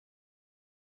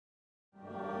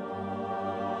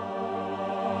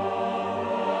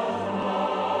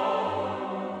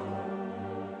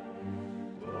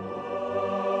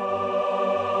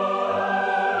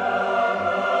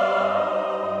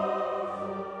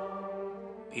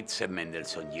it's a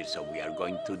Mendelssohn year, so we are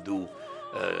going to do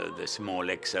the small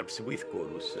excerpts with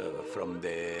chorus from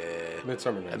the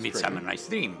Midsummer Night's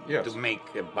Dream yes. to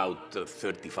make about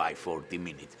 35, 40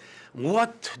 minutes.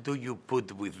 What do you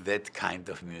put with that kind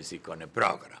of music on a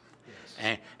program?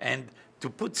 Yes. And to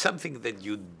put something that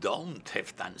you don't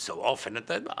have done so often,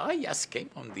 I just came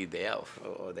on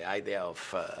the idea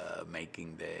of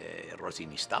making the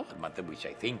Rossini Stabat Mater, which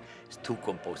I think is two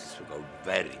composers who go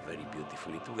very, very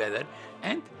beautifully together,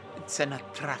 and it's an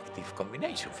attractive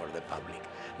combination for the public.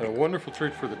 And a wonderful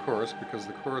treat for the chorus, because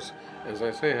the chorus, as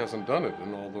I say, hasn't done it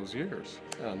in all those years,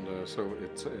 and so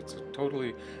it's a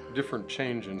totally different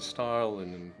change in style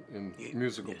and in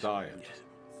musical diet. Yes.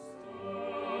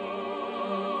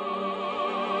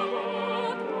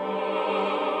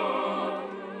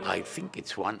 I think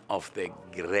it's one of the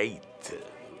great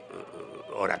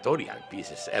oratorial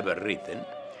pieces ever written.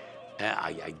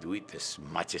 I do it as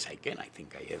much as I can. I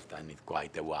think I have done it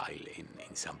quite a while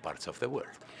in some parts of the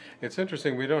world. It's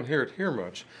interesting, we don't hear it here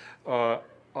much.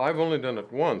 I've only done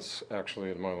it once,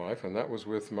 actually, in my life, and that was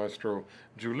with Maestro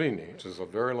Giulini, which is a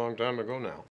very long time ago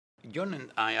now. John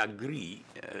and I agree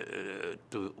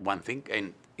to one thing,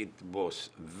 and it was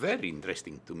very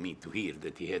interesting to me to hear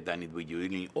that he had done it with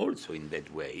Giulini also in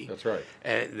that way. That's right.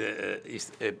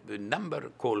 It's a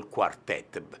number called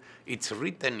Quartet. It's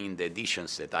written in the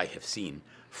editions that I have seen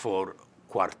for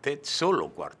quartet, solo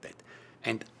quartet.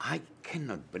 And I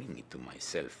cannot bring it to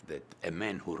myself that a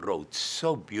man who wrote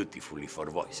so beautifully for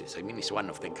voices, I mean, he's one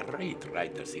of the great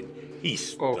writers in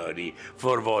history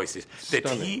for voices, that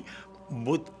he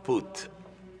would put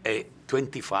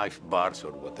 25 bars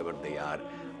or whatever they are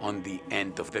on the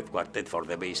end of that quartet for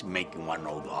the bass, making one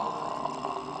note.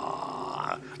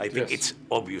 I think it's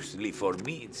obviously, for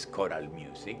me, it's choral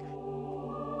music.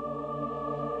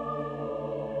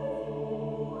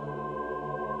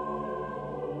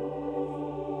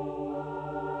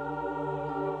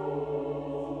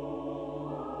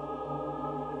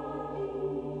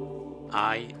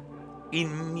 I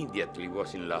immediately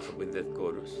was in love with that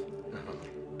chorus.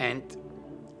 And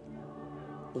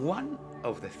one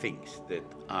of the things that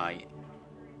I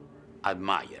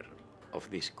admire of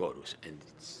this chorus, and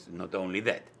it's not only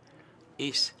that,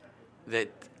 is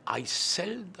that I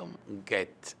seldom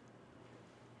get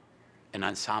an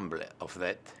ensemble of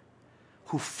that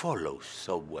who follows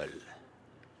so well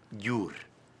your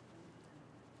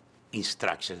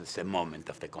instructions at the moment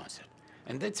of the concert.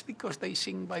 And that's because they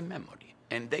sing by memory.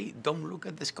 And they don't look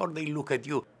at the score, they look at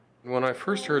you. When I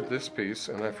first heard this piece,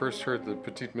 and I first heard the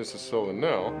Petite Missa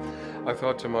Solennelle, I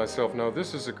thought to myself, now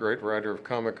this is a great writer of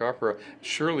comic opera,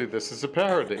 surely this is a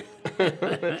parody.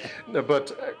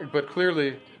 but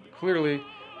clearly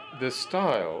the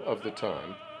style of the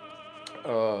time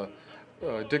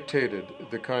dictated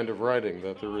the kind of writing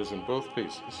that there is in both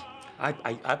pieces.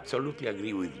 I absolutely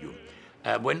agree with you.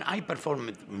 When I perform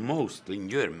it mostly in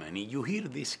Germany, you hear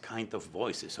this kind of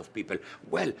voices of people.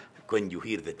 Well, when you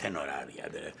hear the tenor aria,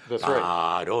 that's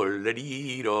right.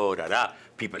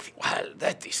 People think, well,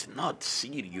 that is not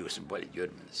serious. Well,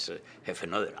 Germans have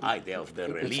another idea of the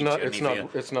religion.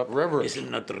 It's not reverent. It's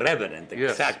not reverent,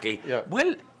 exactly. Yes. Yeah.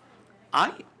 Well,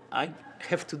 I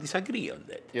have to disagree on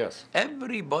that. Yes.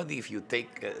 Everybody, if you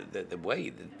take the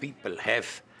way that people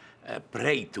have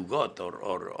prayed to God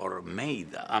or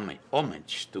made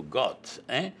homage to God,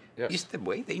 is the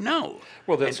way they know.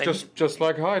 Well, that's just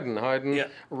like Haydn. Haydn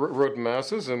wrote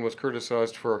masses and was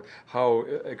criticized for how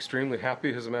extremely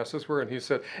happy his masses were, and he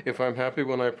said, if I'm happy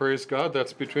when I praise God,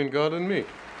 that's between God and me.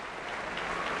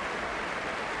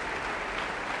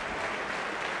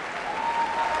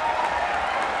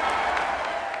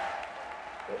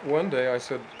 One day I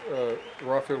said,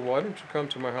 Rafael, why don't you come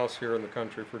to my house here in the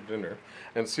country for dinner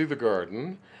and see the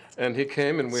garden? And he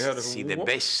came, and we had see the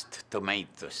best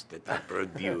tomatoes that are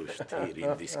produced here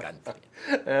in this country.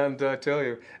 And I tell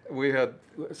you, we had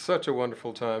such a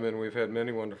wonderful time, and we've had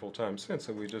many wonderful times since,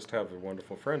 and we just have a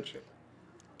wonderful friendship.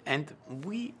 And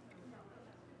we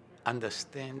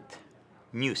understand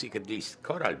music, at least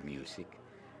choral music,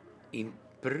 in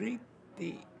pretty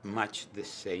much the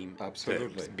same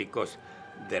terms, because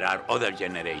there are other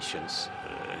generations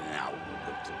now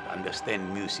that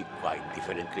understand music quite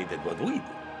differently than what we do.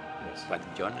 Yes.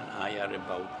 But John and I are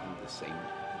about in the same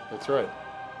That's right.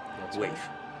 That's wave.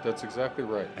 Right. That's exactly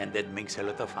right. And that makes a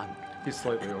lot of fun. He's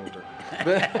slightly older.